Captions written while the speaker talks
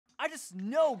just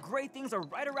know great things are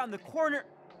right around the corner.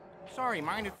 Sorry,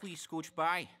 mind if we scooch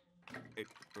by? Okay.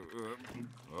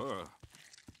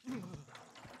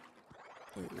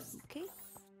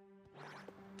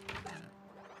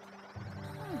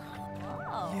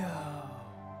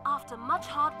 After much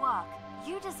hard work,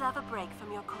 you deserve a break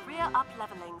from your career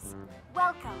up-levelings.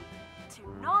 Welcome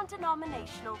to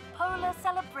Non-Denominational Polar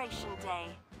Celebration Day.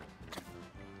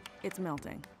 It's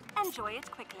melting. Enjoy it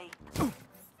quickly.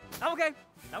 I'm okay.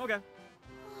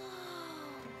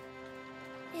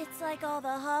 It's like all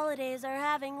the holidays are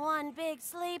having one big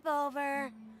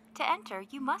sleepover. To enter,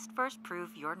 you must first prove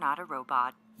you're not a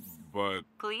robot. But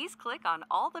Please click on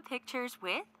all the pictures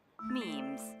with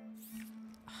memes.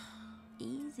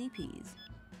 Easy peas.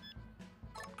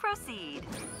 Proceed.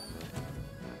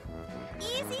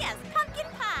 Easy as pumpkin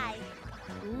pie.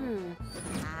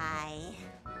 Pie.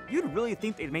 You'd really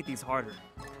think they'd make these harder.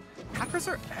 Hackers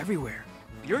are everywhere.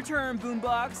 Your turn,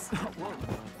 BoomBox. Whoa.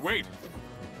 wait.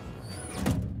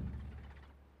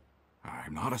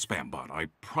 I'm not a spam bot, I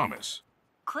promise.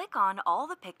 Click on all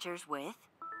the pictures with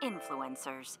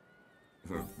influencers.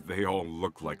 They all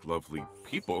look like lovely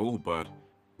people, but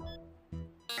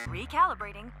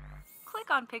Recalibrating. Click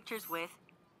on pictures with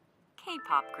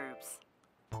K-pop groups.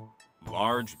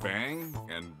 Large Bang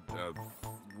and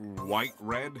White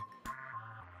Red.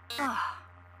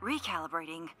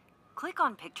 Recalibrating. Click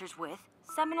on pictures with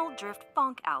seminal drift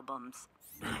funk albums.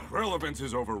 Relevance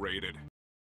is overrated.